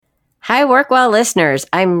Hi, Workwell listeners.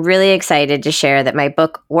 I'm really excited to share that my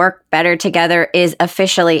book, Work Better Together, is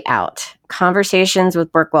officially out. Conversations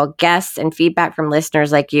with Workwell guests and feedback from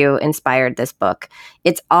listeners like you inspired this book.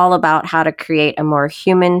 It's all about how to create a more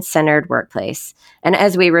human-centered workplace. And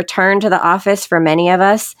as we return to the office for many of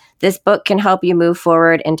us, this book can help you move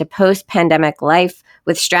forward into post-pandemic life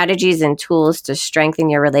with strategies and tools to strengthen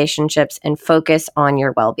your relationships and focus on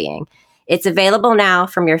your well-being. It's available now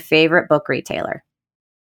from your favorite book retailer.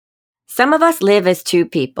 Some of us live as two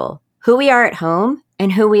people, who we are at home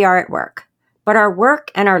and who we are at work. But our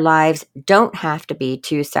work and our lives don't have to be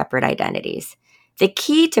two separate identities. The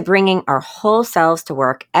key to bringing our whole selves to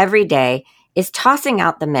work every day is tossing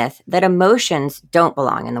out the myth that emotions don't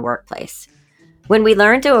belong in the workplace. When we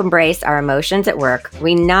learn to embrace our emotions at work,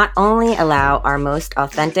 we not only allow our most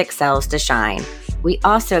authentic selves to shine, we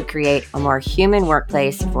also create a more human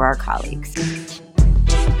workplace for our colleagues.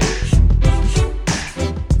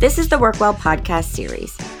 This is the Workwell podcast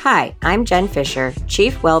series. Hi, I'm Jen Fisher,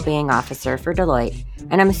 Chief Wellbeing Officer for Deloitte,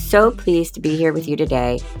 and I'm so pleased to be here with you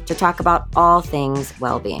today to talk about all things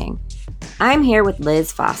well-being. I'm here with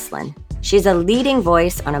Liz Fosslien. She's a leading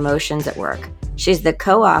voice on emotions at work. She's the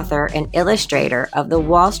co-author and illustrator of the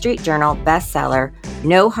Wall Street Journal bestseller,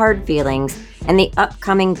 No Hard Feelings, and the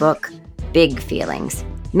upcoming book, Big Feelings.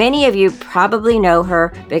 Many of you probably know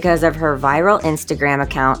her because of her viral Instagram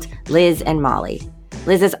account, Liz and Molly.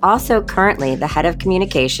 Liz is also currently the head of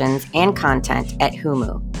communications and content at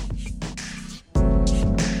Humu.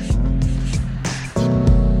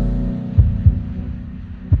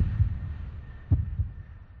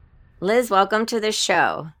 Liz, welcome to the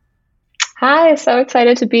show. Hi, so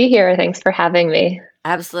excited to be here. Thanks for having me.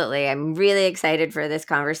 Absolutely. I'm really excited for this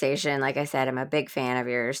conversation. Like I said, I'm a big fan of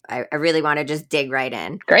yours. I really want to just dig right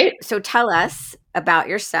in. Great. So tell us about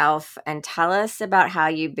yourself and tell us about how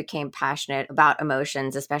you became passionate about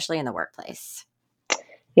emotions, especially in the workplace.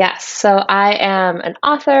 Yes. So I am an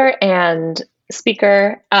author and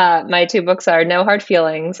speaker. My two books are No Hard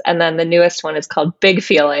Feelings, and then the newest one is called Big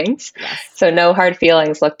Feelings. Yes. So No Hard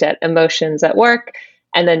Feelings looked at emotions at work,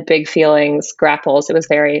 and then Big Feelings grapples. It was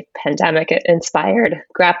very pandemic inspired,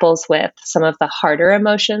 grapples with some of the harder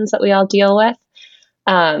emotions that we all deal with.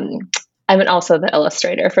 I'm also the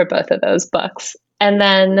illustrator for both of those books. And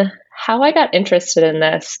then how I got interested in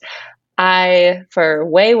this, for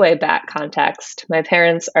way back context, my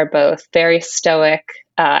parents are both very stoic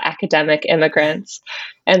academic immigrants.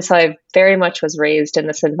 And so I very much was raised in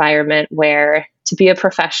this environment where to be a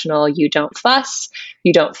professional, you don't fuss,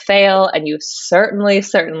 you don't fail, and you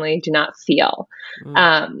certainly do not feel.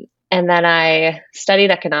 And then I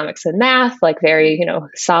studied economics and math, like very,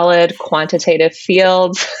 solid quantitative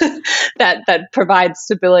fields that provide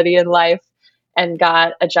stability in life, and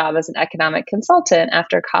got a job as an economic consultant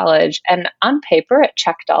after college. And on paper, it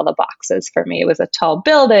checked all the boxes for me. It was a tall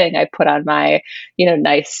building. I put on my,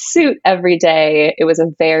 nice suit every day. It was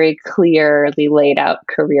a very clearly laid out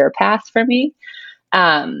career path for me.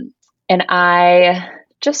 And I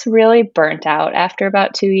just really burnt out after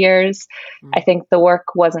about 2 years. I think the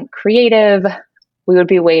work wasn't creative. We would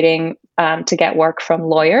be waiting to get work from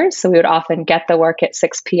lawyers. So we would often get the work at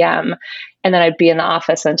 6 p.m. and then I'd be in the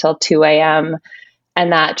office until 2 a.m.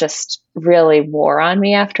 And that just really wore on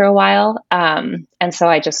me after a while. And so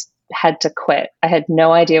I just had to quit. I had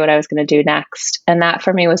no idea what I was going to do next. And that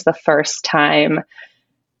for me was the first time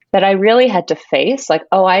that I really had to face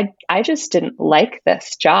I just didn't like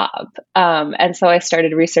this job. And so I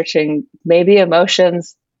started researching maybe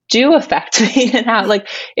emotions do affect me and how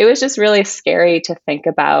it was just really scary to think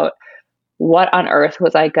about what on earth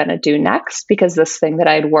was I going to do next, because this thing that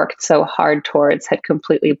I'd worked so hard towards had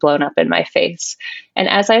completely blown up in my face. And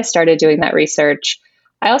as I started doing that research,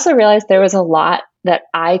 I also realized there was a lot that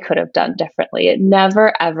I could have done differently. It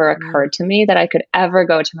never, ever occurred to me that I could ever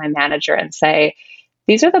go to my manager and say,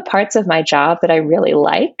 these are the parts of my job that I really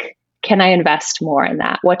like. Can I invest more in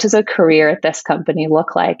that? What does a career at this company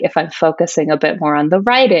look like if I'm focusing a bit more on the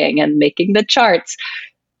writing and making the charts?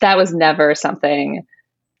 That was never something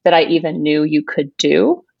that I even knew you could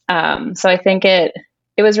do. So I think it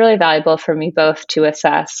was really valuable for me both to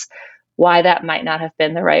assess why that might not have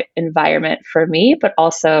been the right environment for me, but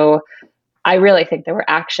also I really think there were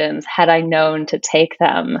actions, had I known to take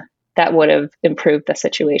them, that would have improved the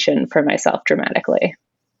situation for myself dramatically.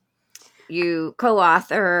 You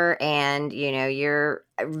co-author and, your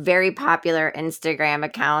very popular Instagram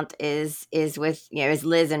account is with, is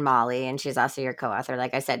Liz and Molly, and she's also your co-author,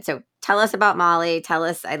 like I said. So tell us about Molly. Tell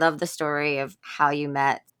us, I love the story of how you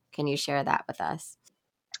met. Can you share that with us?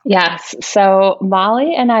 Yes. So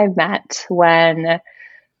Molly and I met when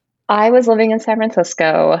I was living in San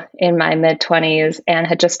Francisco in my mid 20s and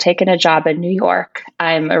had just taken a job in New York.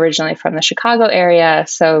 I'm originally from the Chicago area.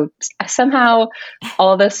 So somehow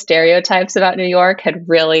all the stereotypes about New York had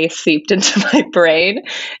really seeped into my brain.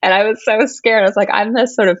 And I was so scared. I was like, I'm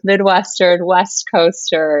this sort of Midwestern, West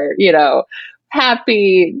Coaster,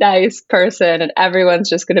 happy, nice person, and everyone's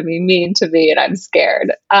just going to be mean to me, and I'm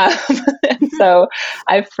scared. And so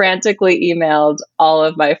I frantically emailed all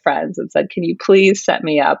of my friends and said, can you please set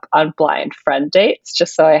me up on blind friend dates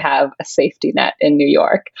just so I have a safety net in New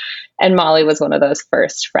York? And Molly was one of those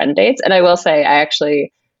first friend dates. And I will say,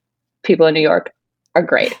 people in New York are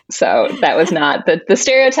great. So that was not, the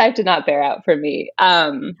stereotype did not bear out for me.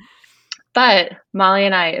 But Molly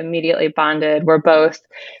and I immediately bonded. We're both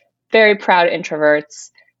very proud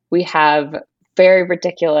introverts. We have very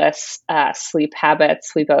ridiculous sleep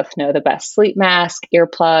habits. We both know the best sleep mask,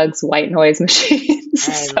 earplugs, white noise machines.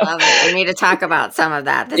 I love it. We need to talk about some of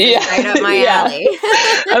that. This is right up my alley.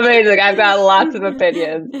 Amazing. I've got lots of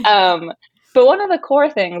opinions. But one of the core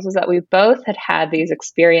things was that we both had these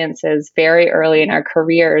experiences very early in our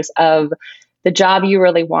careers of the job you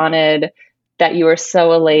really wanted, that you were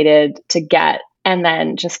so elated to get, and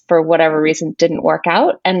then just for whatever reason didn't work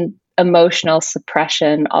out, and emotional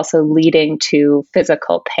suppression also leading to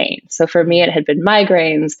physical pain. So for me, it had been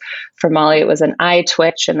migraines. For Molly, it was an eye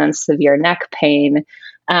twitch and then severe neck pain.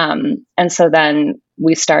 And so then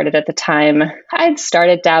we started, at the time, I'd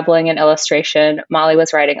started dabbling in illustration. Molly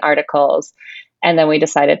was writing articles. And then we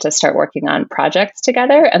decided to start working on projects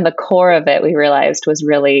together. And the core of it, we realized, was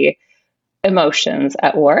really emotions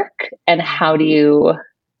at work. And how do you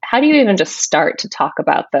even just start to talk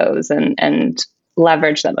about those and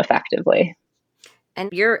leverage them effectively?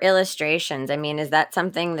 And your illustrations, is that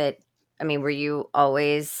something that, were you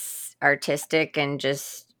always artistic and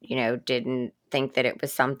just, didn't think that it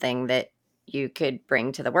was something that you could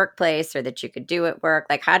bring to the workplace or that you could do at work?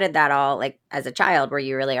 Like, how did that all, like, as a child, were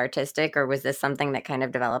you really artistic, or was this something that kind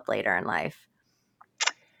of developed later in life?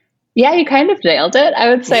 Yeah, you kind of nailed it. I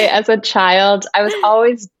would say as a child, I was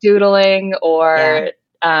always doodling, or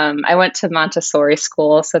I went to Montessori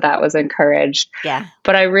school, so that was encouraged. Yeah.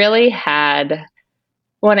 But I really had,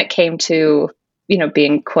 when it came to,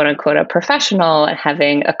 being quote unquote a professional and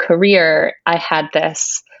having a career, I had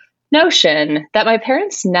this notion that my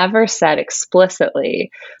parents never said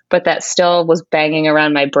explicitly, but that still was banging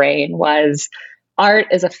around my brain, was art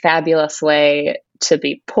is a fabulous way to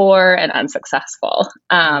be poor and unsuccessful.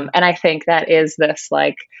 And I think that is this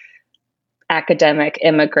like academic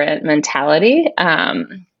immigrant mentality.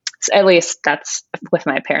 So at least that's with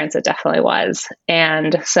my parents, it definitely was.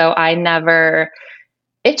 And so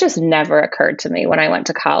it just never occurred to me when I went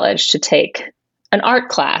to college to take an art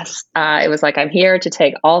class. It was like, I'm here to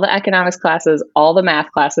take all the economics classes, all the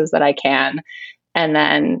math classes that I can, and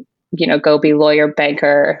then, go be lawyer,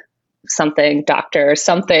 banker, something, doctor,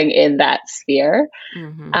 something in that sphere.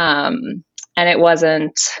 Mm-hmm. And it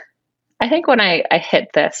wasn't, I think when I hit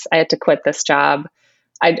this, I had to quit this job.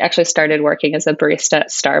 I actually started working as a barista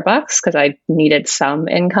at Starbucks because I needed some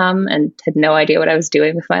income and had no idea what I was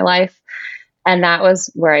doing with my life. And that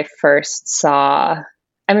was where I first saw,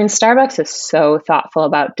 Starbucks is so thoughtful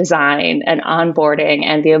about design and onboarding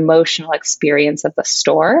and the emotional experience of the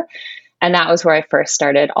store. And that was where I first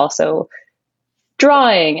started also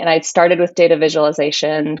drawing. And I'd started with data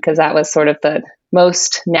visualization because that was sort of the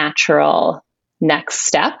most natural next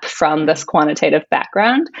step from this quantitative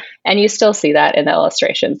background. And you still see that in the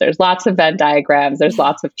illustrations. There's lots of Venn diagrams, there's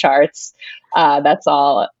lots of charts. That's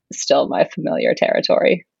all still my familiar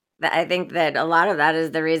territory. I think that a lot of that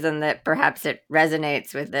is the reason that perhaps it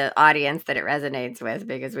resonates with the audience that it resonates with,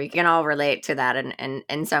 because we can all relate to that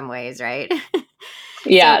in some ways, right?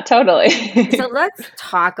 Yeah, totally. So let's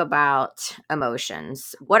talk about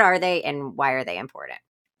emotions. What are they and why are they important?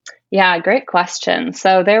 Yeah, great question.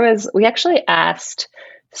 So we actually asked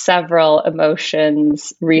several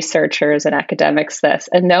emotions researchers and academics this,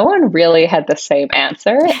 and no one really had the same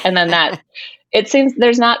answer. And then it seems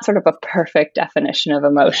there's not sort of a perfect definition of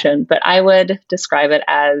emotion, but I would describe it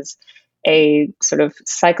as a sort of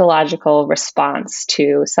psychological response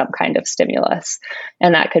to some kind of stimulus.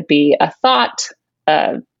 And that could be a thought,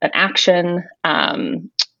 an action,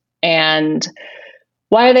 and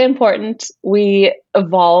why are they important? We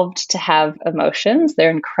evolved to have emotions. They're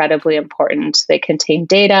incredibly important. They contain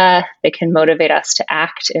data. They can motivate us to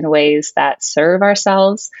act in ways that serve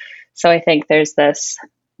ourselves. So I think there's this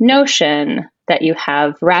notion that you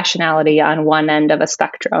have rationality on one end of a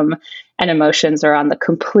spectrum and emotions are on the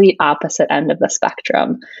complete opposite end of the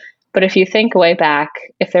spectrum. But if you think way back,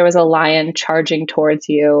 if there was a lion charging towards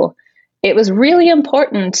you, it was really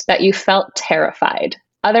important that you felt terrified.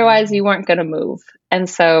 Otherwise, you weren't going to move. And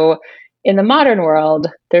so in the modern world,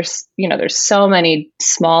 there's so many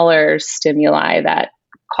smaller stimuli that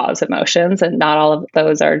cause emotions, and not all of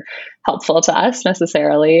those are helpful to us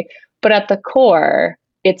necessarily. But at the core,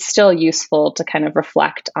 it's still useful to kind of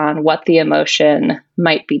reflect on what the emotion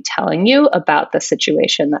might be telling you about the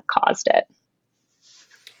situation that caused it.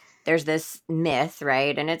 There's this myth,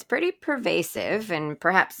 right? And it's pretty pervasive and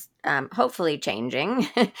perhaps hopefully changing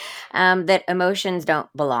that emotions don't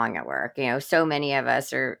belong at work. So many of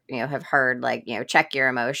us have heard like, check your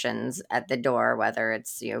emotions at the door, whether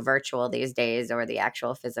it's, virtual these days or the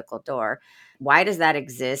actual physical door. Why does that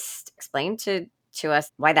exist? Explain to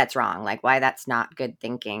us why that's wrong, like why that's not good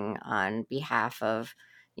thinking on behalf of,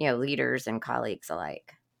 leaders and colleagues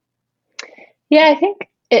alike. Yeah, I think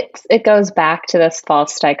it goes back to this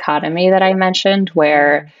false dichotomy that I mentioned,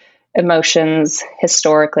 where emotions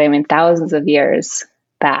historically, I mean, thousands of years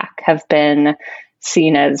back, have been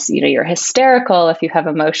seen as, you're hysterical if you have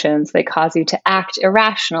emotions. They cause you to act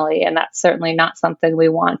irrationally. And that's certainly not something we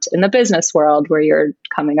want in the business world, where you're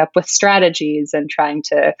coming up with strategies and trying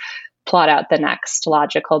to plot out the next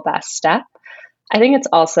logical best step. I think it's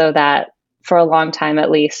also that for a long time, at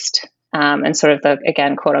least, and sort of the,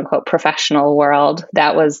 again, quote unquote, professional world,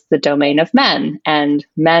 that was the domain of men. And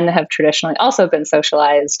men have traditionally also been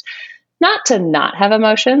socialized not to not have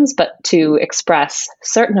emotions, but to express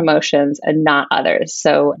certain emotions and not others.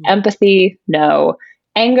 So empathy, no.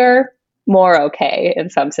 Anger, more okay in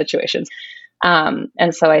some situations.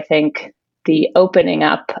 And so I think the opening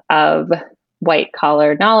up of white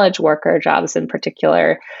collar knowledge worker jobs in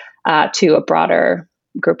particular to a broader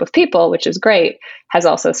group of people, which is great, has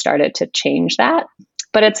also started to change that.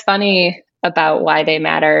 But it's funny about why they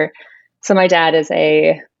matter. So my dad is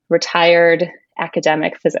a retired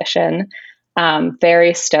academic physician,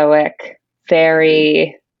 very stoic,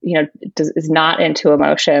 very, is not into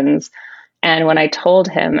emotions. And when I told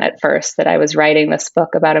him at first that I was writing this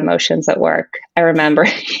book about emotions at work, I remember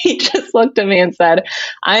he just looked at me and said,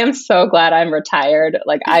 I am so glad I'm retired.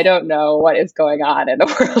 Like, I don't know what is going on in the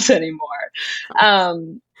world anymore.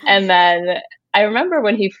 And then I remember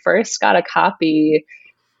when he first got a copy,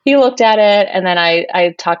 he looked at it, and then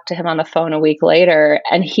I talked to him on the phone a week later,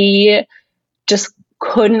 and he just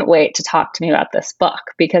couldn't wait to talk to me about this book,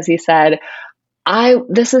 because he said,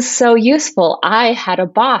 this is so useful. I had a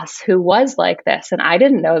boss who was like this, and I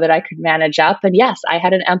didn't know that I could manage up. And yes, I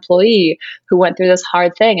had an employee who went through this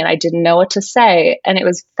hard thing, and I didn't know what to say. And it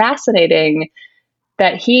was fascinating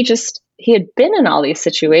that he had been in all these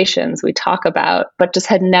situations we talk about, but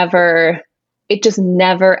it just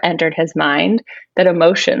never entered his mind that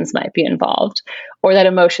emotions might be involved, or that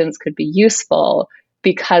emotions could be useful,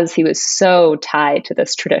 because he was so tied to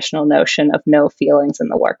this traditional notion of no feelings in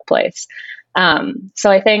the workplace.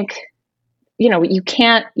 So I think,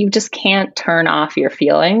 you just can't turn off your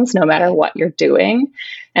feelings no matter what you're doing.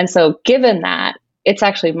 And so given that, it's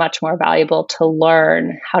actually much more valuable to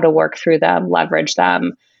learn how to work through them, leverage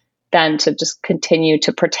them, than to just continue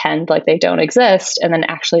to pretend like they don't exist and then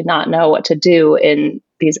actually not know what to do in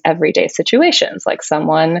these everyday situations, like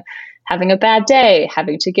someone having a bad day,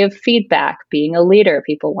 having to give feedback, being a leader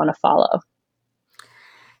people want to follow.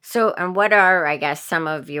 So, and what are, I guess, some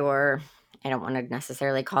of your, I don't want to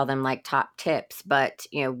necessarily call them like top tips, but,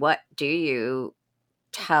 what do you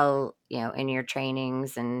tell, in your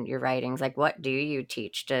trainings and your writings, like what do you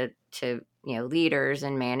teach to, leaders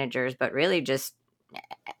and managers, but really just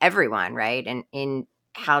everyone, right? And in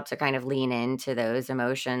how to kind of lean into those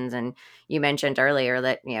emotions. And you mentioned earlier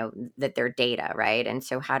that, that they're data, right? And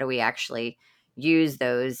so how do we actually use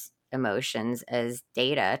those emotions as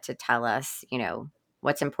data to tell us,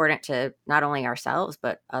 what's important to not only ourselves,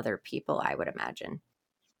 but other people, I would imagine.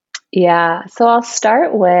 Yeah. So I'll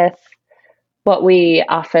start with what we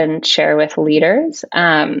often share with leaders,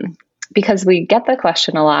 because we get the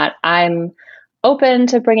question a lot. I'm open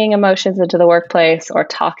to bringing emotions into the workplace or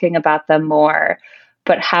talking about them more,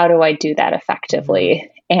 but how do I do that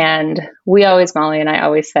effectively? And Molly and I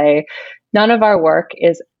always say, none of our work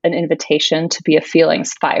is an invitation to be a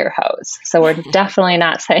feelings fire hose. So we're definitely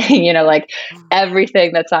not saying, like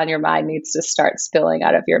everything that's on your mind needs to start spilling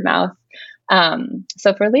out of your mouth.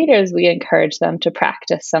 So for leaders, we encourage them to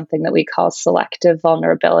practice something that we call selective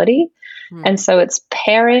vulnerability. And so it's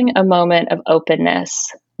pairing a moment of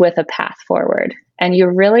openness with a path forward. And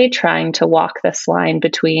you're really trying to walk this line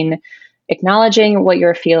between acknowledging what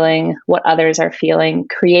you're feeling, what others are feeling,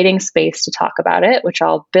 creating space to talk about it, which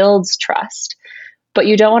all builds trust. But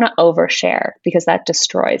you don't want to overshare, because that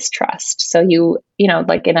destroys trust. So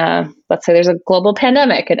like let's say there's a global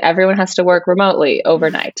pandemic and everyone has to work remotely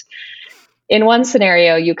overnight. In one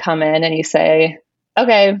scenario, you come in and you say,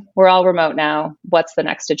 okay, we're all remote now. What's the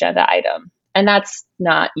next agenda item? And that's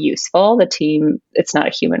not useful. The team, it's not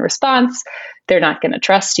a human response. They're not going to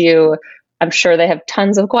trust you. I'm sure they have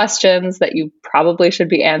tons of questions that you probably should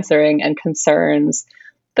be answering and concerns.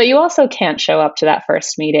 But you also can't show up to that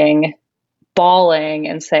first meeting bawling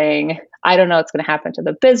and saying, I don't know what's going to happen to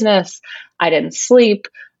the business. I didn't sleep.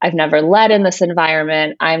 I've never led in this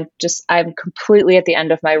environment. I'm completely at the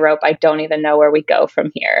end of my rope. I don't even know where we go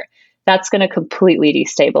from here. That's going to completely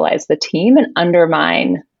destabilize the team and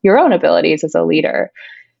undermine your own abilities as a leader.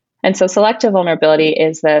 And so selective vulnerability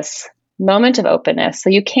is this moment of openness. So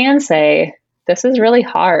you can say, this is really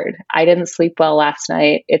hard. I didn't sleep well last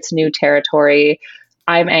night. It's new territory.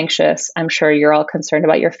 I'm anxious. I'm sure you're all concerned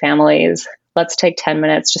about your families. Let's take 10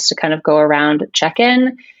 minutes just to kind of go around, check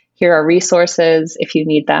in. Here are resources if you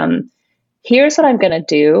need them. Here's what I'm going to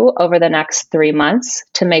do over the next 3 months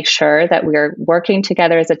to make sure that we're working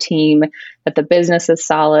together as a team, that the business is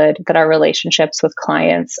solid, that our relationships with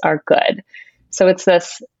clients are good. So it's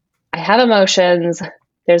this, I have emotions,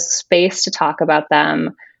 there's space to talk about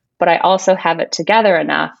them, but I also have it together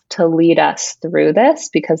enough to lead us through this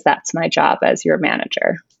because that's my job as your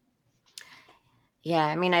manager. Yeah,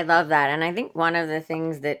 I mean, I love that. And I think one of the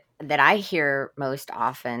things that I hear most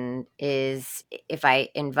often is if I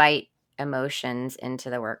invite emotions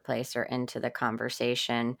into the workplace or into the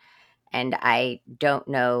conversation and I don't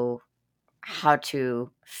know how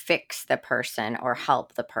to fix the person or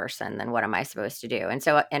help the person, then what am I supposed to do? And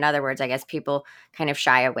so in other words, I guess people kind of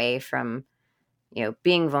shy away from,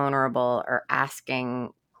 being vulnerable or asking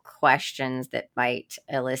questions that might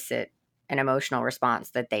elicit an emotional response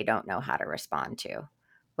that they don't know how to respond to.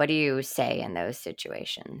 What do you say in those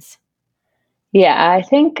situations? Yeah, I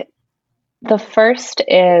think the first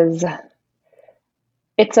is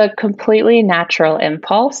it's a completely natural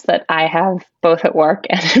impulse that I have both at work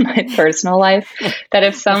and in my personal life that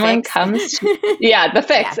if The someone fix? comes to, yeah, the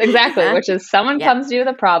fix, Yeah. exactly, Uh-huh. which is someone Yep. comes to you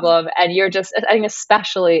with a problem and you're just, I think,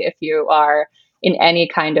 especially if you are in any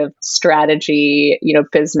kind of strategy,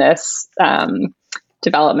 business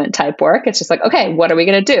development type work, it's just like, okay, what are we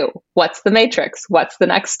going to do? What's the matrix? What's the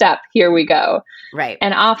next step? Here we go. Right.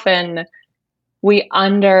 And often we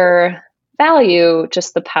undervalue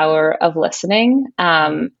just the power of listening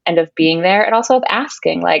and of being there and also of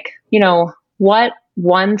asking, like, what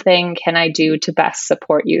one thing can I do to best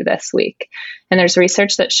support you this week? And there's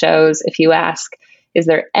research that shows if you ask, is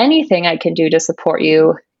there anything I can do to support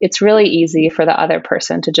you? It's really easy for the other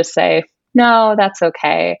person to just say, no, that's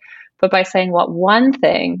okay. But by saying what one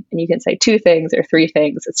thing, and you can say two things or three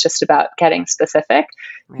things, it's just about getting specific.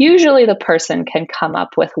 Right. Usually the person can come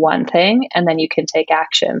up with one thing and then you can take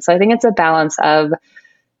action. So I think it's a balance of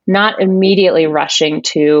not immediately rushing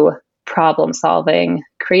to problem solving,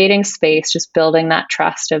 creating space, just building that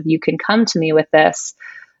trust of you can come to me with this.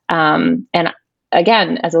 And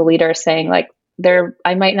again, as a leader saying like,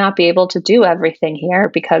 I might not be able to do everything here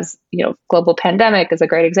because, global pandemic is a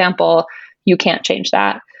great example. You can't change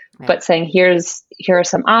that. Right. But saying, here are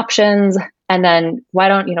some options. And then why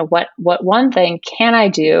don't, what one thing can I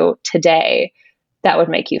do today that would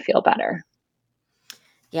make you feel better?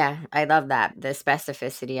 Yeah, I love that, the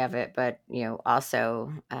specificity of it, but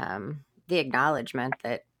also the acknowledgement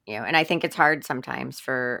that and I think it's hard sometimes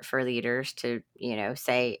for leaders to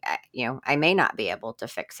say I may not be able to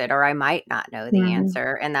fix it or I might not know the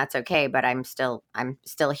answer, and that's okay. But I'm still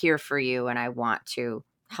here for you, and I want to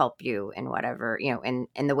help you in whatever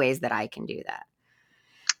in the ways that I can do that.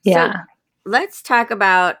 Yeah. So let's talk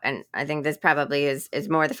about, and I think this probably is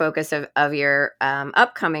more the focus of your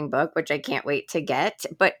upcoming book, which I can't wait to get.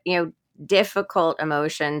 But difficult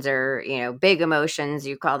emotions or big emotions,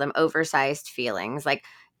 you call them oversized feelings. Like,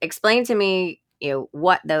 explain to me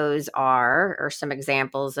what those are or some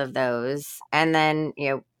examples of those, and then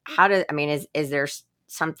how do I mean is there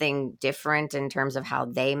something different in terms of how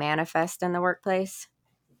they manifest in the workplace?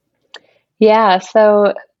 Yeah.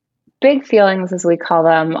 So big feelings, as we call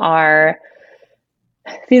them, are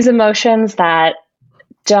these emotions that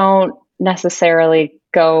don't necessarily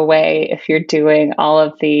go away if you're doing all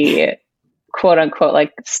of the quote unquote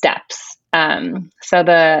like steps. So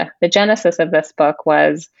the genesis of this book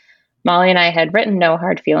was Molly and I had written No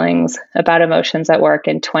Hard Feelings about emotions at work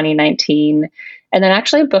in 2019. And then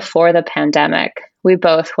actually before the pandemic, we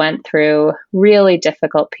both went through really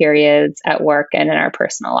difficult periods at work and in our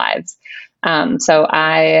personal lives. So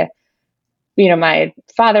my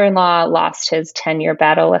father-in-law lost his 10-year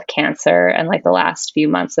battle with cancer. And like the last few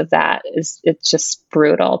months of that it's just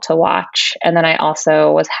brutal to watch. And then I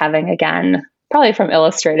also was having, again, probably from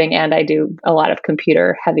illustrating, and I do a lot of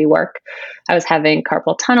computer heavy work, I was having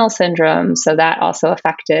carpal tunnel syndrome. So that also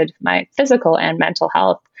affected my physical and mental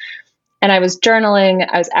health. And I was journaling,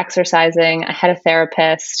 I was exercising, I had a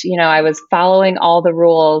therapist, I was following all the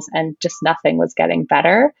rules and just nothing was getting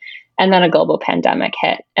better. And then a global pandemic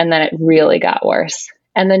hit, and then it really got worse.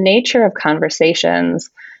 And the nature of conversations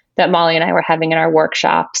that Molly and I were having in our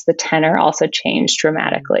workshops, the tenor also changed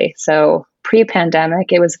dramatically. So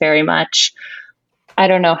pre-pandemic, it was very much, I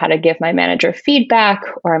don't know how to give my manager feedback,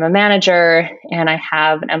 or I'm a manager and I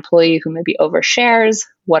have an employee who maybe overshares.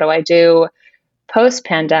 What do I do?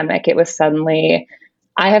 Post-pandemic, it was suddenly,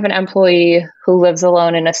 I have an employee who lives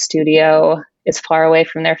alone in a studio, is far away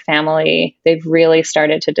from their family. They've really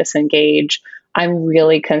started to disengage. I'm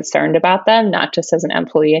really concerned about them, not just as an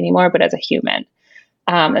employee anymore, but as a human.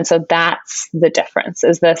 And so that's the difference,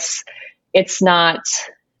 is this,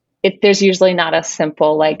 there's usually not a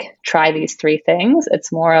simple, like, try these three things.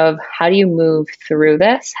 It's more of, how do you move through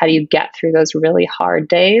this? How do you get through those really hard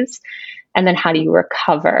days? And then how do you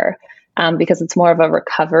recover? Because it's more of a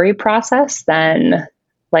recovery process than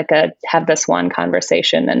like have this one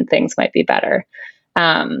conversation and things might be better.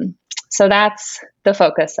 So that's the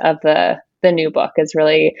focus of the new book, is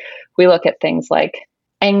really, we look at things like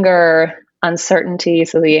anger, uncertainty,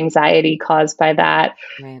 so the anxiety caused by that,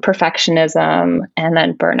 right, perfectionism, and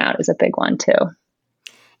then burnout is a big one too.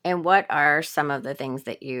 And what are some of the things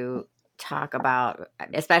that you talk about,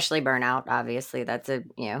 especially burnout? Obviously, that's a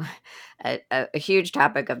huge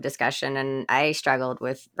topic of discussion, and I struggled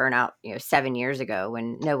with burnout 7 years ago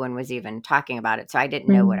when no one was even talking about it, so I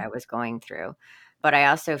didn't know what I was going through. But I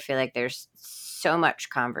also feel like there's so much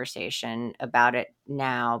conversation about it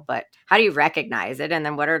now, but how do you recognize it? And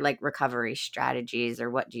then what are like recovery strategies, or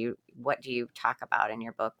what do you talk about in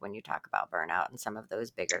your book when you talk about burnout and some of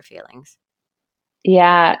those bigger feelings?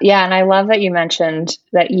 Yeah. And I love that you mentioned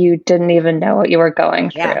that you didn't even know what you were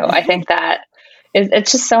going through. Yeah. I think that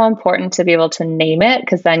it's just so important to be able to name it,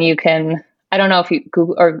 because then you can, I don't know if you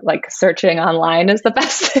Google or like searching online is the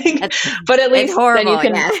best thing, but at least then you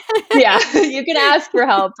can, you can ask for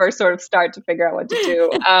help or sort of start to figure out what to do.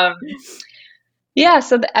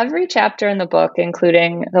 So every chapter in the book,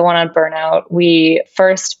 including the one on burnout, we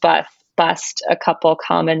first bust a couple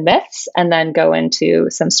common myths and then go into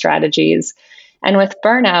some strategies. And with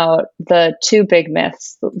burnout, the two big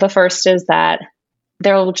myths, the first is that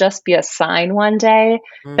there will just be a sign one day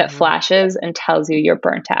that flashes and tells you you're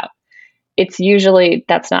burnt out. It's usually,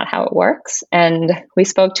 that's not how it works. And we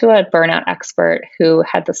spoke to a burnout expert who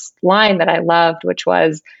had this line that I loved, which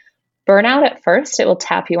was, burnout at first, it will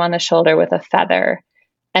tap you on the shoulder with a feather,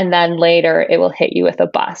 and then later it will hit you with a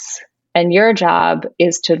bus. And your job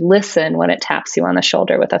is to listen when it taps you on the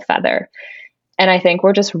shoulder with a feather. And I think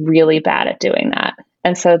we're just really bad at doing that.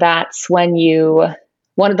 And so that's when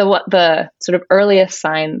one of the sort of earliest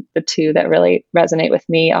sign, the two that really resonate with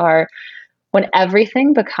me, are when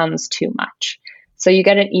everything becomes too much. So you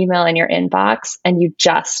get an email in your inbox and you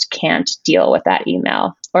just can't deal with that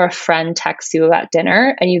email, or a friend texts you about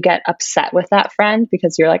dinner and you get upset with that friend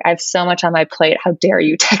because you're like, I have so much on my plate. How dare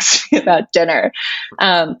you text me about dinner?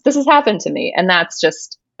 This has happened to me. And that's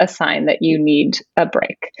just a sign that you need a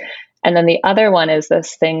break. And then the other one is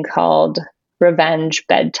this thing called revenge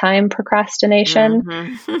bedtime procrastination.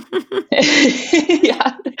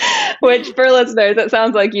 Yeah. Which, for listeners, it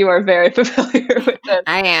sounds like you are very familiar with it.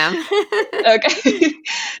 I am. Okay.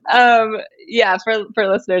 For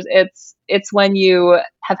listeners, it's when you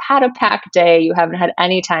have had a packed day, you haven't had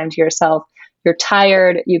any time to yourself, you're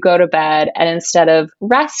tired, you go to bed, and instead of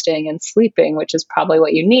resting and sleeping, which is probably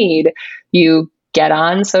what you need, you get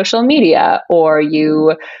on social media, or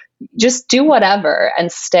you just do whatever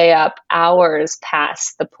and stay up hours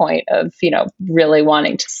past the point of, really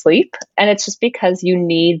wanting to sleep. And it's just because you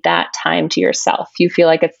need that time to yourself. You feel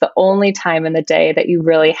like it's the only time in the day that you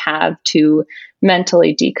really have to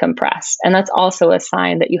mentally decompress. And that's also a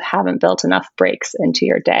sign that you haven't built enough breaks into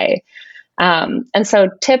your day. And so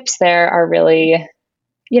tips there are really,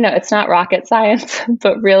 it's not rocket science,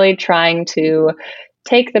 but really trying to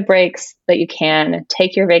take the breaks that you can,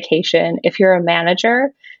 take your vacation. If you're a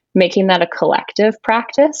manager, making that a collective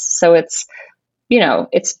practice. So it's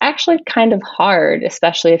actually kind of hard,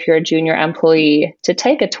 especially if you're a junior employee, to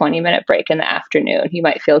take a 20-minute break in the afternoon. You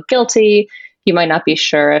might feel guilty. You might not be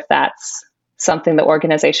sure if that's something the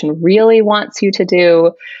organization really wants you to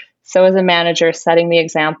do. So as a manager, setting the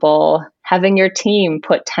example, having your team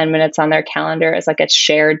put 10 minutes on their calendar as like a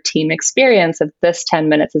shared team experience of this 10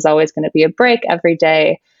 minutes is always going to be a break every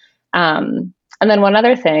day. And then one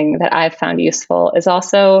other thing that I've found useful is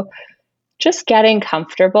also just getting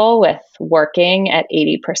comfortable with working at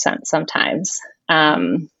 80% sometimes.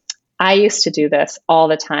 I used to do this all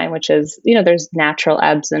the time, which is, there's natural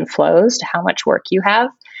ebbs and flows to how much work you have.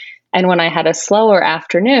 And when I had a slower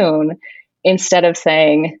afternoon, instead of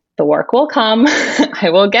saying, the work will come, I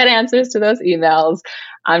will get answers to those emails,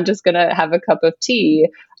 I'm just going to have a cup of tea,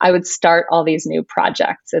 I would start all these new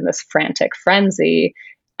projects in this frantic frenzy.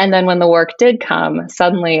 And then when the work did come,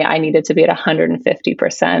 suddenly I needed to be at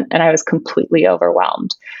 150% and I was completely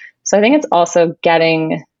overwhelmed. So I think it's also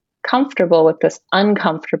getting comfortable with this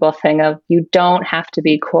uncomfortable thing of you don't have to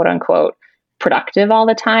be quote unquote productive all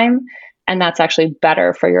the time. And that's actually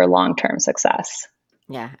better for your long-term success.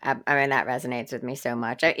 Yeah, I mean, that resonates with me so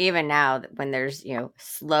much. Even now, when there's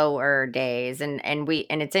slower days, and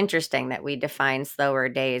it's interesting that we define slower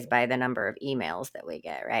days by the number of emails that we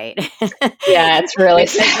get, right? Yeah, it's really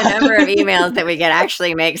the number of emails that we get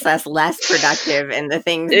actually makes us less productive in the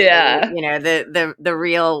things, yeah, the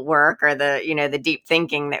real work or the deep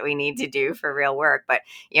thinking that we need to do for real work. But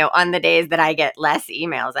on the days that I get less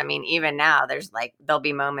emails, I mean, even now, there'll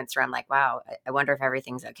be moments where I'm like, wow, I wonder if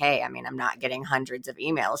everything's okay. I mean, I'm not getting hundreds of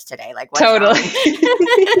emails today. Like, what's totally.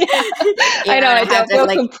 I know. I don't feel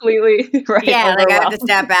completely right. Yeah, like I have to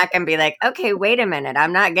step back and be like, okay, wait a minute.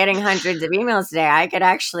 I'm not getting hundreds of emails today. I could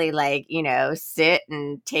actually sit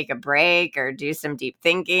and take a break or do some deep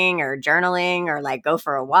thinking or journaling or go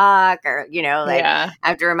for a walk or I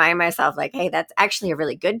have to remind myself hey, that's actually a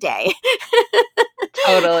really good day.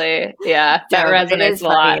 Totally. Yeah. That resonates a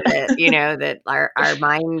lot. That our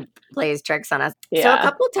mind plays tricks on us. Yeah. So a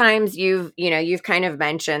couple of times you've kind of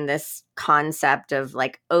mentioned this concept of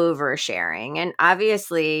oversharing. And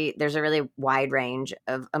obviously there's a really wide range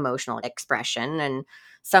of emotional expression. And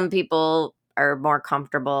some people are more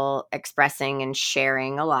comfortable expressing and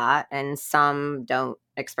sharing a lot, and some don't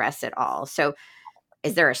express at all. So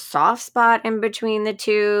is there a soft spot in between the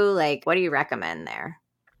two? What do you recommend there?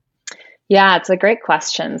 Yeah, it's a great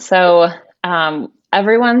question. So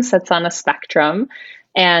everyone sits on a spectrum.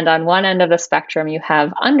 And on one end of the spectrum, you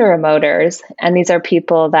have under-emoters. And these are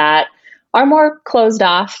people that are more closed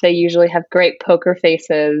off. They usually have great poker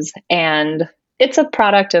faces. And it's a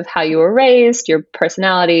product of how you were raised, your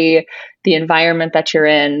personality, the environment that you're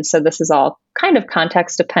in. So this is all kind of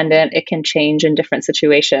context dependent. It can change in different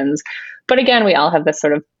situations. But again, we all have this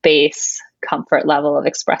sort of base comfort level of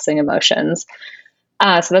expressing emotions.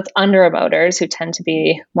 So that's under-emoters who tend to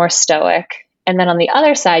be more stoic. And then on the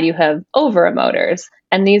other side, you have over-emoters.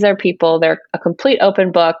 And these are people, they're a complete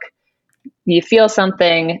open book. You feel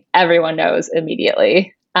something, everyone knows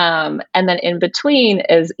immediately. And then in between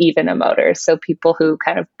is even-emoters. So people who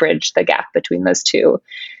kind of bridge the gap between those two.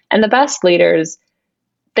 And the best leaders,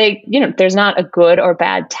 there's not a good or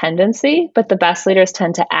bad tendency, but the best leaders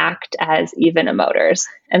tend to act as even-emoters.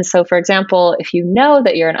 And so, for example, if you know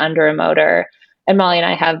that you're an under-emoter, and Molly and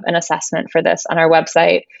I have an assessment for this on our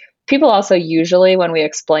website, people also usually, when we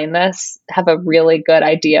explain this, have a really good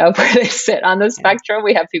idea of where they sit on the spectrum.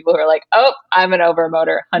 We have people who are like, oh, I'm an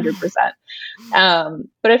overemoter, 100%.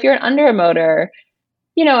 But if you're an underemoter,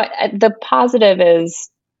 the positive is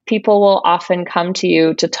people will often come to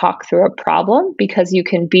you to talk through a problem because you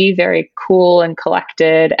can be very cool and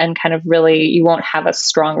collected and kind of really, you won't have a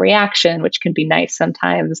strong reaction, which can be nice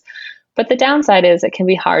sometimes. But the downside is it can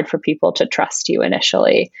be hard for people to trust you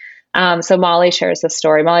initially. So Molly shares this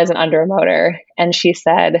story. Molly's an underemoter, and she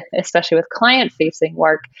said, especially with client-facing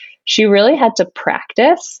work, she really had to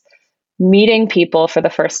practice meeting people for the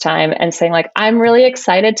first time and saying I'm really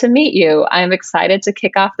excited to meet you. I'm excited to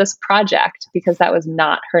kick off this project, because that was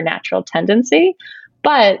not her natural tendency.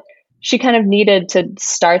 But she kind of needed to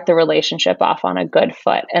start the relationship off on a good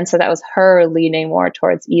foot. And so that was her leaning more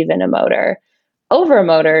towards even emoter. Over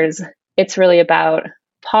emoters, it's really about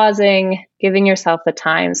pausing, giving yourself the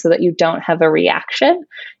time so that you don't have a reaction.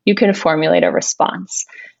 You can formulate a response.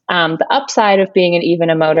 The upside of being an even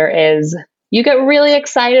emoter is you get really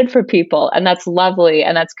excited for people, and that's lovely,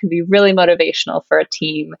 and that can be really motivational for a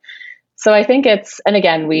team. So I think and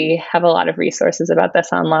again, we have a lot of resources about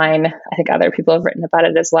this online. I think other people have written about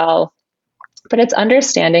it as well. But it's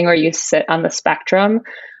understanding where you sit on the spectrum,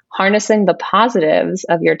 harnessing the positives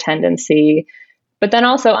of your tendency, but then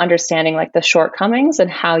also understanding the shortcomings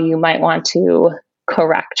and how you might want to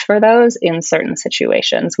correct for those in certain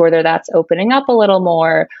situations, whether that's opening up a little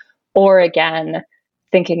more, or again,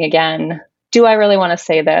 thinking again, do I really want to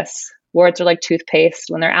say this? Words are like toothpaste.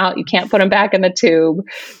 When they're out, you can't put them back in the tube.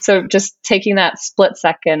 So just taking that split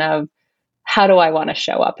second of, how do I want to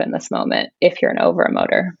show up in this moment if you're an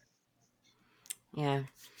overemoter? Yeah.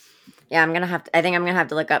 Yeah, I think I'm gonna have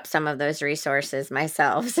to look up some of those resources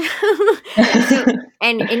myself.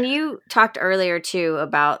 And you talked earlier too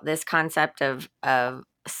about this concept of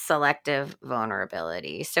selective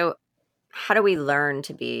vulnerability. So how do we learn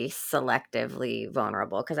to be selectively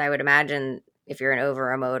vulnerable? Because I would imagine if you're an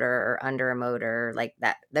over emoter or under emoter, like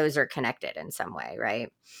that, those are connected in some way,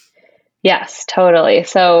 right? Yes, totally.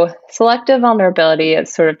 So selective vulnerability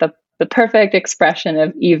is sort of the perfect expression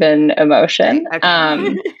of even Right. emotion.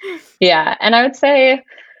 Okay. Yeah, and I would say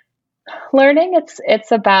learning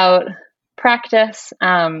it's about practice.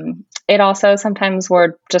 It also sometimes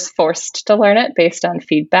we're just forced to learn it based on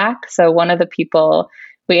feedback. So one of the people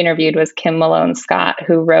we interviewed was Kim Malone Scott,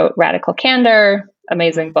 who wrote Radical Candor,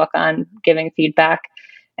 amazing Hmm. book on giving feedback.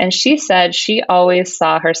 And she said she always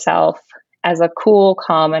saw herself as a cool,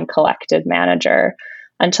 calm, and collected manager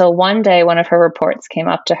until one day one of her reports came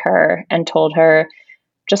up to her and told her,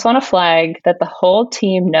 just want to flag that the whole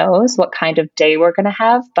team knows what kind of day we're going to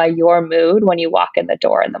have by your mood when you walk in the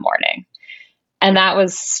door in the morning. And that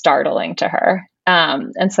was startling to her.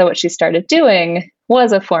 And so what she started doing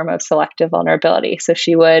was a form of selective vulnerability. So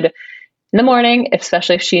she would, in the morning,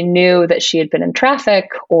 especially if she knew that she had been in traffic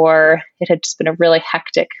or it had just been a really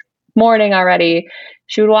hectic morning already,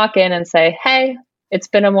 she would walk in and say, hey, it's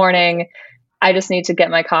been a morning. I just need to get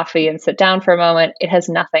my coffee and sit down for a moment. It has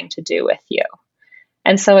nothing to do with you.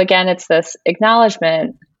 And so again, it's this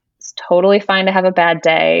acknowledgement. It's totally fine to have a bad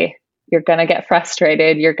day. You're going to get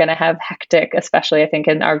frustrated. You're going to have hectic, especially I think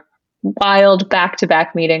in our wild back to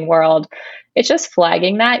back meeting world. It's just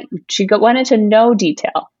flagging that. She went into no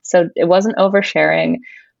detail. So it wasn't oversharing,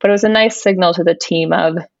 but it was a nice signal to the team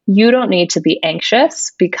of you don't need to be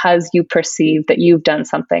anxious because you perceive that you've done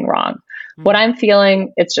something wrong. What Mm. I'm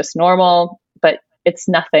feeling, it's just normal, but it's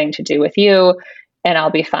nothing to do with you and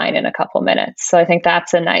I'll be fine in a couple minutes. So I think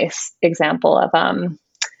that's a nice example of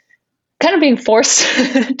kind of being forced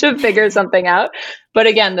to figure something out. But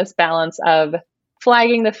again, this balance of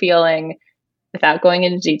flagging the feeling without going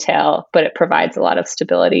into detail, but it provides a lot of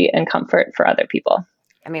stability and comfort for other people.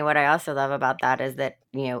 I mean, what I also love about that is that,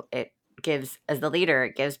 it gives, as the leader,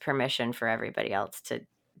 it gives permission for everybody else to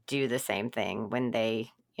do the same thing when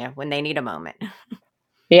when they need a moment.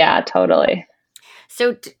 Yeah, totally.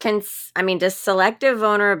 So I mean, does selective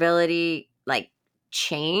vulnerability like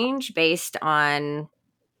change based on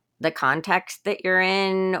the context that you're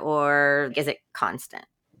in, or is it constant?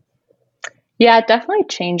 Yeah, it definitely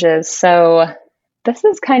changes. So this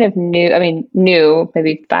is kind of new. I mean, new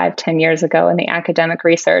maybe 5, 10 years ago in the academic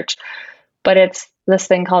research, but it's this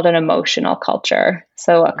thing called an emotional culture.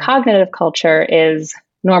 So a Mm. cognitive culture is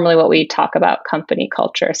normally what we talk about company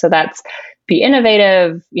culture. So that's be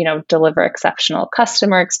innovative, deliver exceptional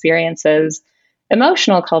customer experiences.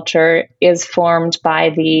 Emotional culture is formed by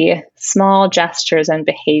the small gestures and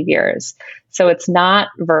behaviors. So it's not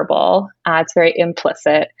verbal, it's very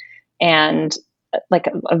implicit. And like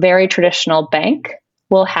a very traditional bank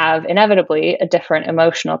will have inevitably a different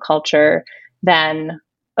emotional culture than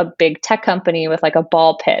a big tech company with like a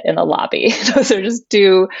ball pit in the lobby. Those are just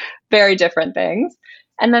two very different things.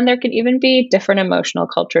 And then there can even be different emotional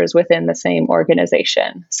cultures within the same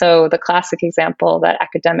organization. So the classic example that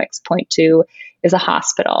academics point to is a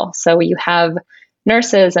hospital. So you have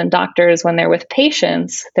nurses and doctors, when they're with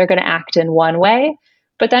patients, they're going to act in one way.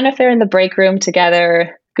 But then if they're in the break room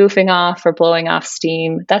together, goofing off or blowing off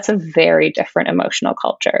steam, that's a very different emotional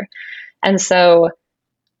culture. And so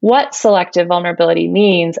what selective vulnerability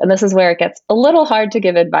means, and this is where it gets a little hard to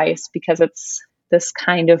give advice because it's this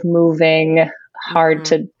kind of moving, hard Hmm.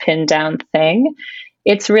 to pin down thing.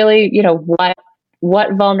 It's really,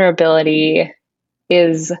 what vulnerability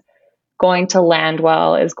is going to land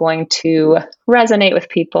well, is going to resonate with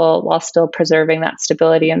people while still preserving that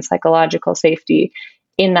stability and psychological safety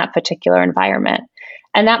in that particular environment.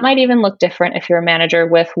 And that might even look different if you're a manager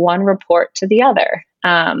with one report to the other.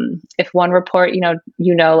 If one report,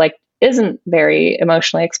 like isn't very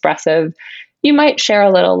emotionally expressive, you might share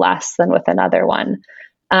a little less than with another one.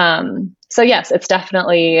 So yes, it's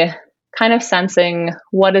definitely kind of sensing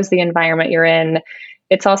what is the environment you're in.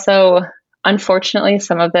 It's also, unfortunately,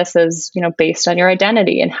 some of this is, based on your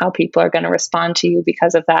identity and how people are going to respond to you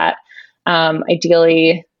because of that.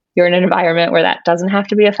 Ideally, you're in an environment where that doesn't have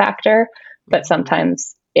to be a factor, but Hmm.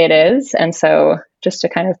 sometimes it is. And so just to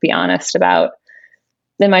kind of be honest about,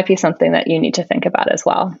 it might be something that you need to think about as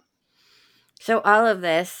well. So all of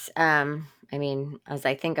this, I mean, as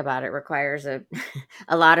I think about it, requires a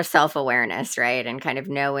a lot of self awareness, right? And kind of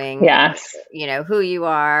knowing, Yes. who you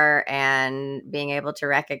are, and being able to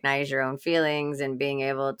recognize your own feelings, and being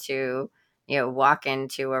able to, walk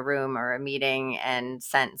into a room or a meeting and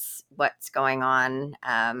sense what's going on,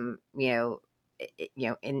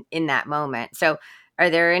 in that moment. So, are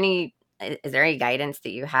there any? Is there any guidance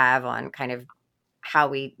that you have on kind of how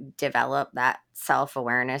we develop that self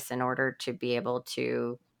awareness in order to be able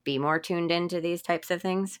to be more tuned into these types of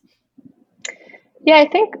things? Yeah, I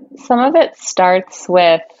think some of it starts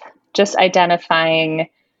with just identifying,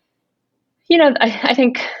 I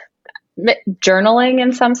think journaling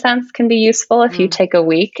in some sense can be useful if you Mm. take a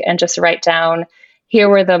week and just write down, here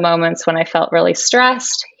were the moments when I felt really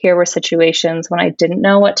stressed. Here were situations when I didn't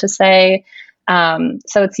know what to say.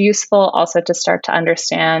 So it's useful also to start to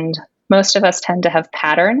understand, most of us tend to have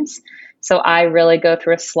patterns. So I really go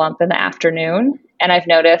through a slump in the afternoon. And I've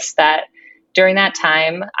noticed that during that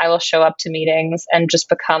time, I will show up to meetings and just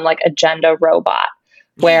become like agenda robot,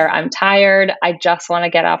 where I'm tired. I just want to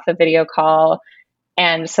get off the video call.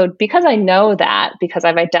 And so, because I know that, because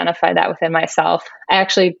I've identified that within myself, I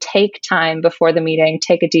actually take time before the meeting,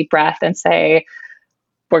 take a deep breath, and say,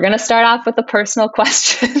 we're going to start off with a personal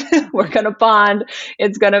question. We're going to bond.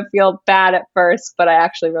 It's going to feel bad at first, but I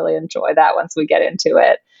actually really enjoy that once we get into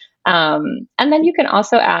it. And then you can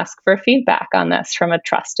also ask for feedback on this from a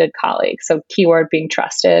trusted colleague. So, keyword being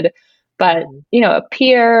trusted. But, a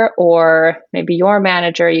peer or maybe your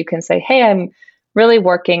manager, you can say, hey, I'm really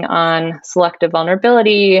working on selective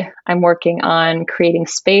vulnerability. I'm working on creating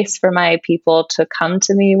space for my people to come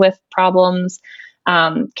to me with problems.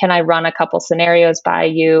 Can I run a couple scenarios by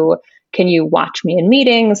you? Can you watch me in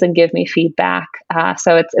meetings and give me feedback?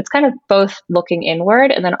 So it's kind of both looking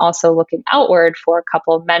inward and then also looking outward for a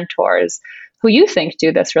couple of mentors who you think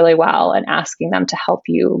do this really well and asking them to help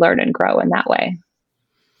you learn and grow in that way.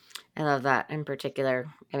 I love that in particular.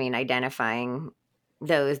 I mean, identifying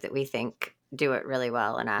those that we think do it really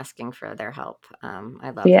well and asking for their help. I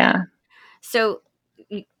love that. Yeah. So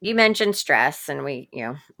you mentioned stress, and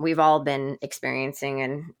we've all been experiencing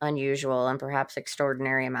an unusual and perhaps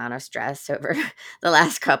extraordinary amount of stress over the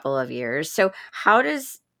last couple of years. So how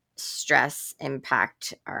does stress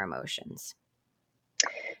impact our emotions?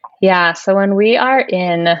 Yeah. So when we are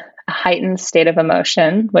in a heightened state of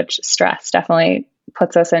emotion, which stress definitely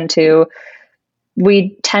puts us into,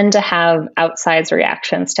 we tend to have outsized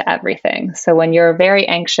reactions to everything. So when you're very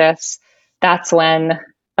anxious, that's when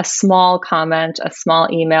a small comment, a small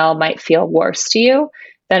email might feel worse to you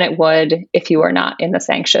than it would if you were not in this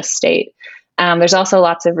anxious state. There's also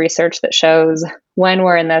lots of research that shows when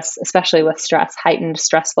we're in this, especially with stress, heightened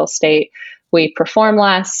stressful state, we perform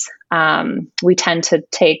less. We tend to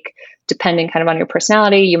take, depending kind of on your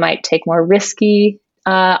personality, you might take more risky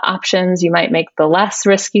options. You might make the less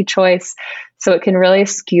risky choice. So it can really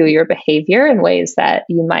skew your behavior in ways that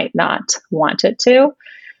you might not want it to.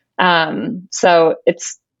 So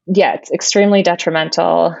it's extremely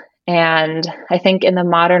detrimental. And I think in the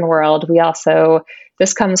modern world,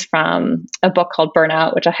 this comes from a book called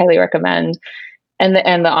Burnout, which I highly recommend. And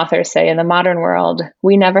the authors say in the modern world,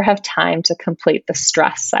 we never have time to complete the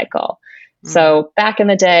stress cycle. So back in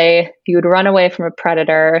the day, you would run away from a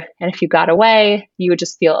predator. And if you got away, you would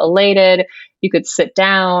just feel elated. You could sit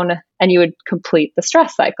down and you would complete the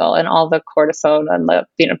stress cycle, and all the cortisol and the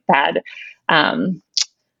bad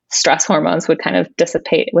stress hormones would kind of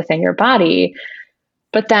dissipate within your body.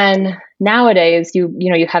 But then nowadays, you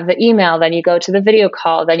have the email, then you go to the video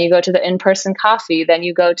call, then you go to the in-person coffee, then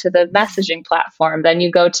you go to the messaging platform, then you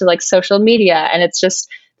go to like social media, and it's just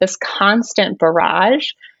this constant barrage.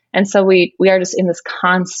 And so we are just in this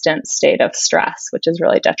constant state of stress, which is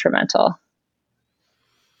really detrimental.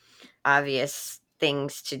 Obvious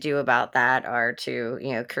things to do about that are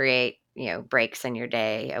to, create, breaks in your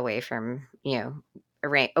day away from,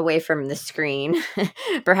 away from the screen,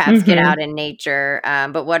 perhaps get out in nature.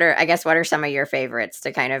 But what are some of your favorites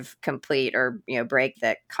to kind of complete or, break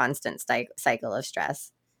that constant cycle of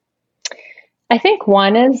stress? I think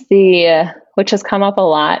one is which has come up a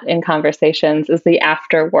lot in conversations, is the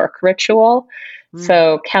after work ritual.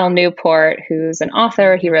 So Cal Newport, who's an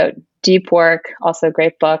author, he wrote Deep Work, also a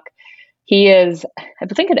great book. He is, I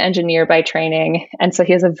think, an engineer by training. And so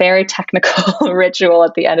he has a very technical ritual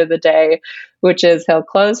at the end of the day, which is he'll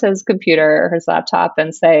close his computer or his laptop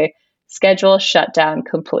and say, schedule shutdown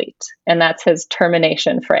complete. And that's his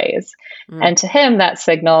termination phrase. And to him, that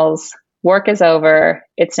signals work is over.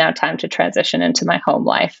 It's now time to transition into my home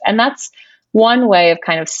life. And that's one way of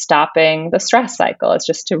kind of stopping the stress cycle, is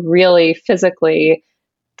just to really physically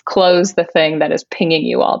close the thing that is pinging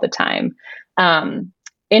you all the time.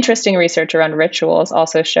 Interesting research around rituals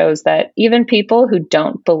also shows that even people who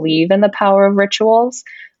don't believe in the power of rituals,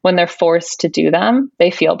 when they're forced to do them,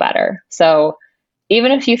 they feel better. So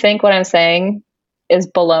even if you think what I'm saying is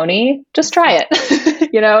baloney, just try it.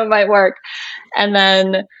 It might work. And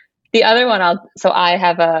then the other one, I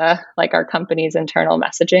have our company's internal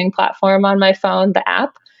messaging platform on my phone, the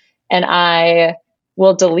app, and I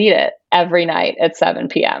will delete it every night at 7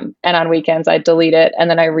 p.m. And on weekends, I delete it and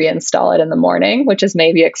then I reinstall it in the morning, which is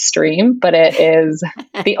maybe extreme, but it is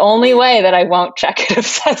the only way that I won't check it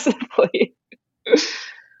obsessively.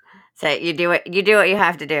 So you do what you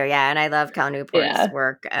have to do. Yeah. And I love Cal Newport's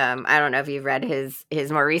work. I don't know if you've read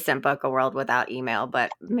his more recent book, A World Without Email,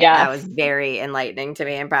 but that was very enlightening to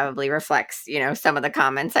me and probably reflects, some of the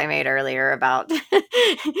comments I made earlier about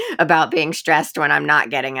about being stressed when I'm not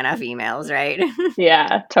getting enough emails, right?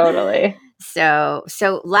 Yeah, totally. So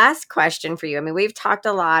last question for you. I mean, we've talked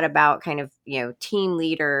a lot about kind of, team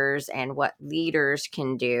leaders and what leaders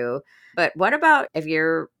can do. But what about if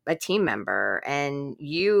you're a team member and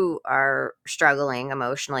you are struggling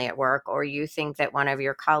emotionally at work, or you think that one of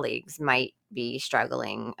your colleagues might be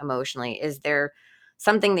struggling emotionally? Is there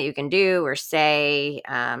something that you can do or say,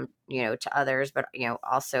 to others, but,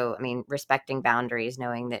 also, I mean, respecting boundaries,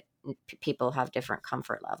 knowing that people have different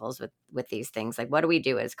comfort levels with these things? Like, what do we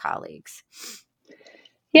do as colleagues?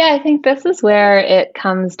 Yeah, I think this is where it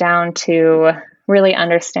comes down to really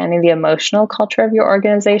understanding the emotional culture of your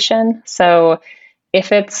organization. So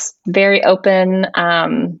if it's very open,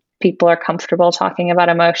 people are comfortable talking about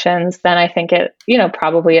emotions, then I think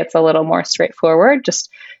probably it's a little more straightforward. Just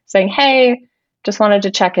saying, hey, just wanted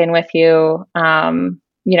to check in with you.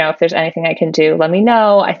 If there's anything I can do, let me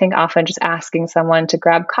know. I think often just asking someone to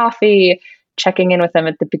grab coffee, checking in with them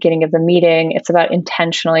at the beginning of the meeting, it's about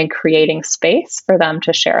intentionally creating space for them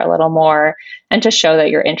to share a little more and to show that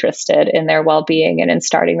you're interested in their well-being and in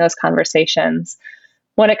starting those conversations.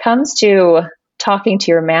 When it comes to talking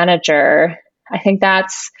to your manager, I think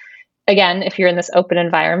that's, again, if you're in this open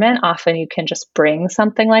environment, often you can just bring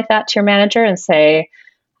something like that to your manager and say,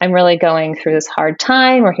 I'm really going through this hard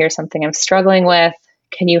time, or here's something I'm struggling with.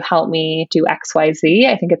 Can you help me do X, Y, Z?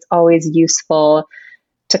 I think it's always useful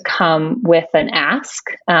to come with an ask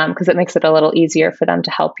because it makes it a little easier for them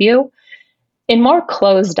to help you. In more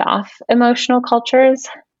closed off emotional cultures,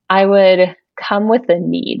 I would come with a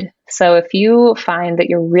need. So if you find that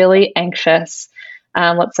you're really anxious,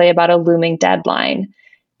 let's say about a looming deadline,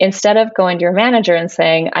 instead of going to your manager and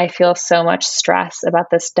saying, I feel so much stress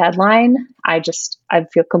about this deadline, I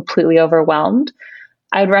feel completely overwhelmed,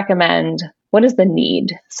 I would recommend, what is the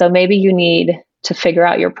need? So maybe you need to figure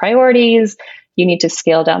out your priorities. You need to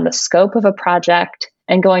scale down the scope of a project,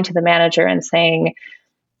 and going to the manager and saying,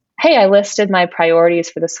 hey, I listed my priorities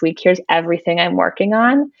for this week. Here's everything I'm working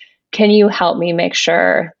on. Can you help me make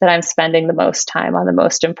sure that I'm spending the most time on the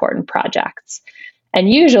most important projects? And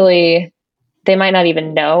usually they might not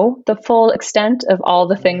even know the full extent of all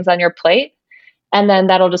the things on your plate. And then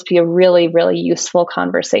that'll just be a really, really useful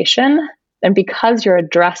conversation. And because you're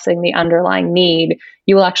addressing the underlying need,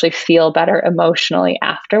 you will actually feel better emotionally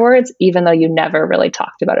afterwards, even though you never really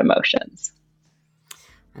talked about emotions.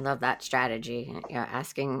 I love that strategy.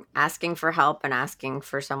 Asking for help and asking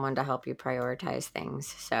for someone to help you prioritize things.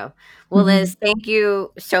 So, well, Liz, thank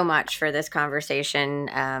you so much for this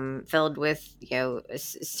conversation, filled with,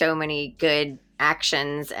 so many good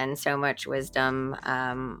actions and so much wisdom.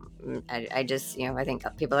 I just, I think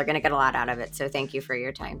people are going to get a lot out of it. So thank you for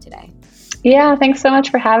your time today. Yeah, thanks so much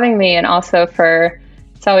for having me. And also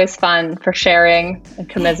it's always fun for sharing and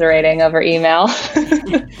commiserating over email.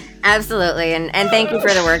 Absolutely. And thank you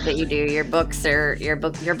for the work that you do. Your books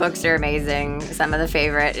are amazing. Some of the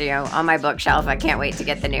favorite, on my bookshelf. I can't wait to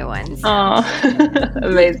get the new ones. Oh,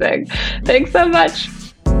 amazing. Thanks so much.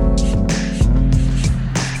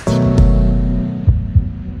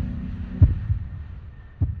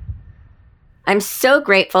 I'm so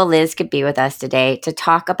grateful Liz could be with us today to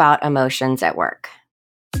talk about emotions at work.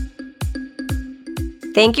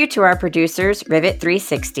 Thank you to our producers, Rivet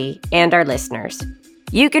 360, and our listeners.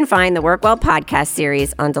 You can find the Work Well podcast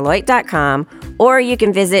series on Deloitte.com, or you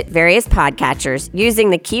can visit various podcatchers using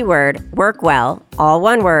the keyword Work Well, all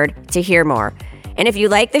one word, to hear more. And if you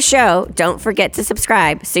like the show, don't forget to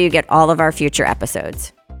subscribe so you get all of our future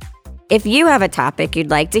episodes. If you have a topic you'd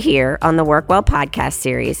like to hear on the Work Well podcast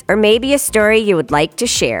series, or maybe a story you would like to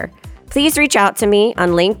share, please reach out to me on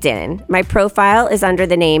LinkedIn. My profile is under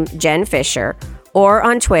the name Jen Fisher, or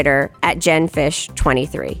on Twitter at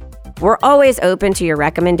JenFish23. We're always open to your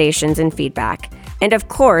recommendations and feedback. And of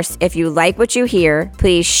course, if you like what you hear,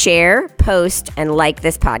 please share, post, and like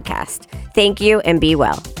this podcast. Thank you, and be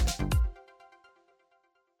well.